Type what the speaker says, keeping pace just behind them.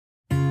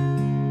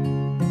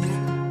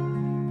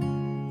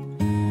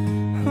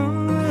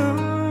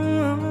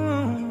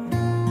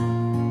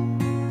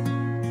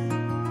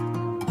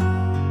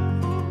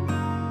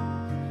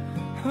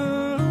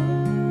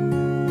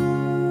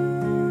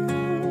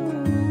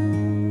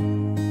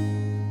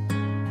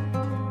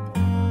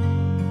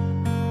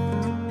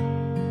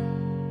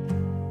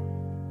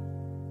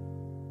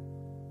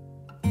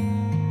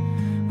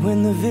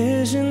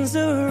visions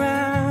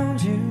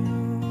around you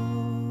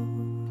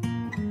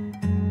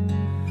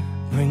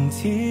bring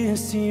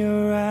tears to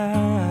your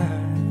eyes,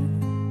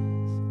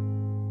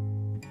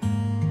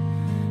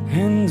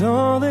 and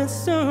all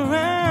that's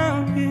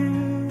around you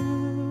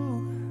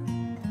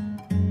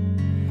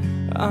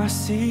are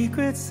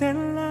secrets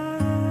and lies.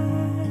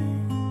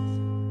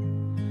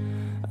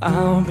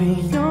 I'll be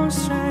your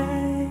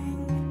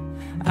strength,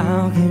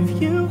 I'll give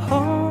you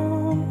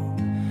hope,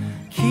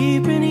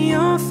 keeping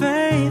your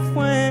faith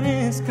when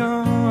it's gone.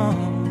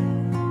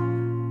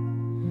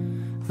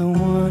 The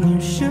one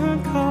you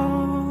should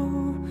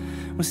call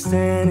was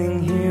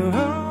standing here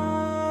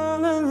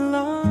all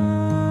alone.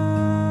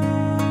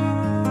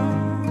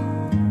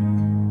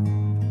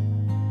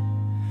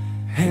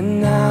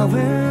 And I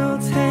will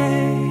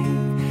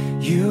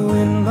take you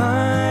in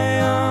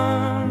my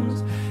arms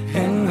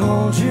and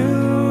hold you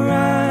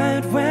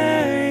right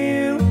where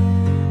you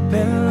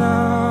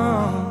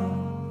belong,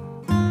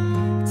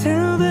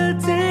 till the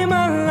day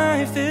my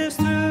life is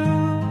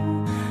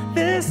through.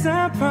 This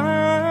I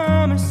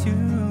promise you,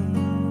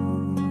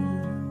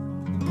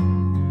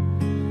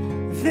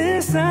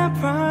 this I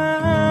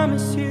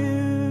promise you.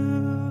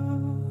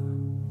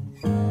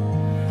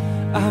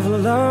 I've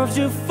loved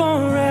you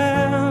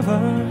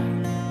forever,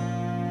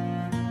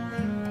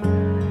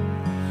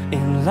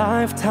 in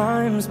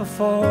lifetimes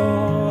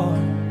before,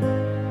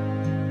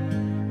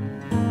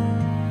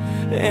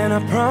 and I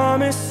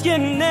promise you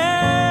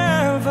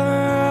never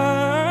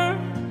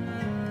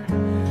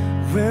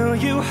will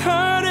you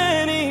hurt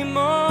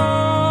anymore.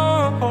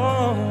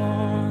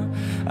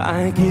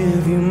 I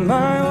give you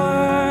my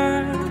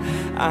word,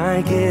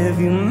 I give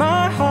you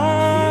my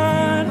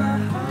heart.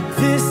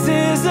 This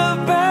is a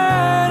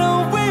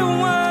battle we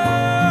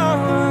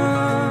won,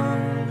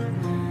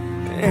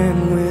 and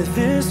with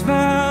this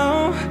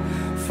vow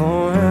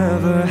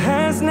forever